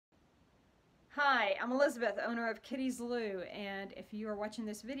Hi, I'm Elizabeth, owner of Kitty's Loo, and if you are watching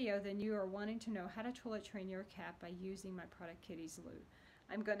this video, then you are wanting to know how to toilet train your cat by using my product Kitty's Loo.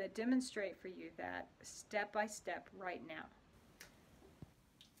 I'm going to demonstrate for you that step by step right now.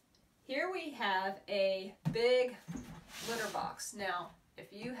 Here we have a big litter box. Now,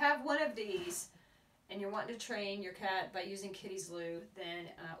 if you have one of these and you're wanting to train your cat by using Kitty's Loo, then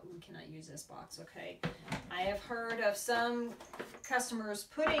we cannot use this box, okay? I have heard of some customers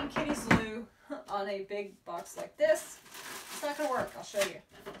putting Kitty's Loo on a big box like this. It's not going to work. I'll show you.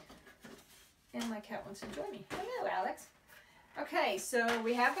 And my cat wants to join me. Hello, Alex. Okay, so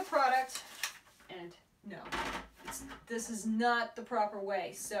we have the product, and no, this is not the proper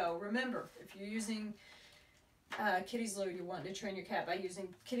way. So remember, if you're using Kitty's Loo, you want to train your cat by using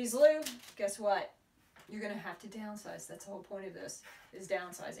Kitty's Loo, guess what? You're going to have to downsize. That's the whole point of this, is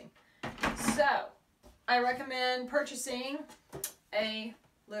downsizing. So I recommend purchasing a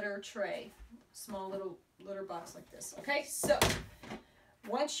litter tray, small little litter box like this. Okay, so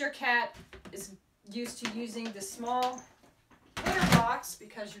once your cat is used to using the small litter box,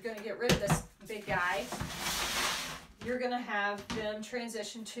 because you're going to get rid of this big guy, you're going to have them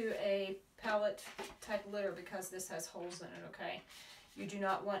transition to a pellet type litter because this has holes in it, okay? You do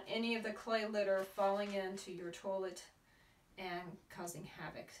not want any of the clay litter falling into your toilet and causing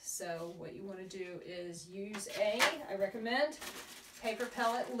havoc. So what you want to do is use I recommend paper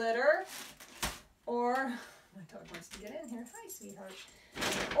pellet litter, or my dog wants to get in here. Hi, sweetheart.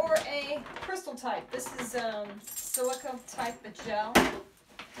 Or a crystal type. This is silica type of gel,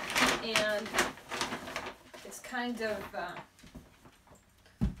 and it's kind of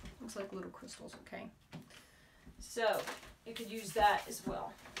looks like little crystals. Okay, so you could use that as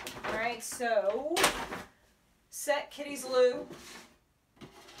well. All right, so set Kitty's Loo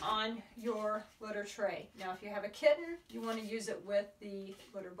on your litter tray. Now, if you have a kitten, you want to use it with the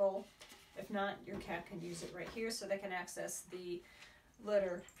litter bowl. If not, your cat can use it right here so they can access the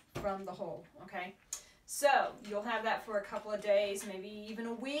litter from the hole, okay? So you'll have that for a couple of days, maybe even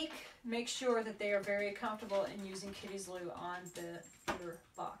a week. Make sure that they are very comfortable in using Kitty's Loo on the litter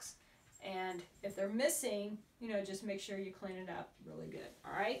box. And if they're missing, just make sure you clean it up really good,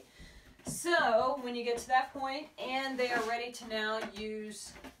 all right? So when you get to that point and they are ready to now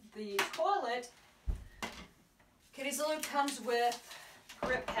use the toilet, Kitty's Loo comes with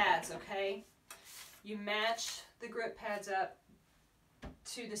grip pads, okay? You match the grip pads up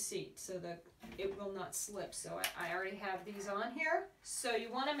to the seat so that it will not slip. So I already have these on here. So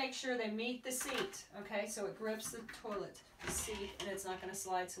you want to make sure they meet the seat, okay? So it grips the toilet seat and it's not going to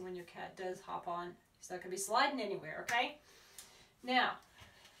slide, so when your cat does hop on, it's not going to be sliding anywhere, okay? Now,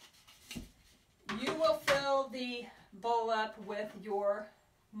 you will fill the bowl up with your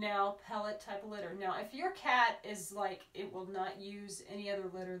now pellet type of litter. Now, if your cat is like, it will not use any other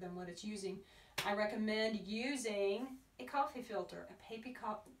litter than what it's using, I recommend using a coffee filter. A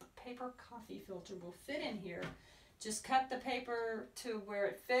paper coffee filter will fit in here. Just cut the paper to where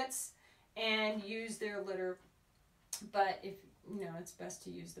it fits and use their litter. But if it's best to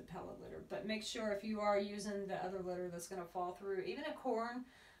use the pellet litter. But make sure if you are using the other litter that's going to fall through, even a corn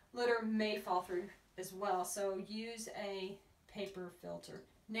litter may fall through as well. So use a paper filter.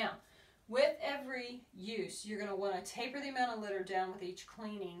 Now, with every use, you're going to want to taper the amount of litter down with each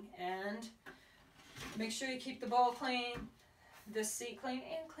cleaning, and make sure you keep the bowl clean, the seat clean,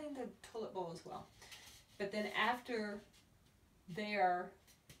 and clean the toilet bowl as well. But then after they are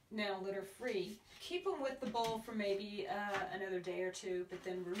now litter free, keep them with the bowl for maybe another day or two, but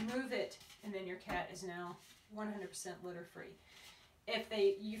then remove it, and then your cat is now 100% litter free. If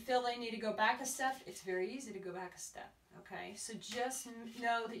you feel they need to go back a step, it's very easy to go back a step, okay? So just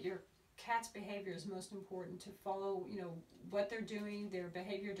know that your cat's behavior is most important, to follow, what they're doing, their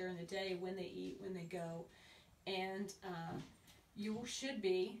behavior during the day, when they eat, when they go, and you should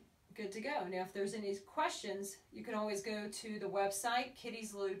be good to go. Now, if there's any questions, you can always go to the website,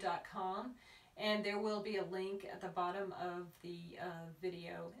 kittysloo.com, and there will be a link at the bottom of the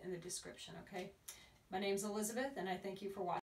video in the description, okay? My name's Elizabeth, and I thank you for watching.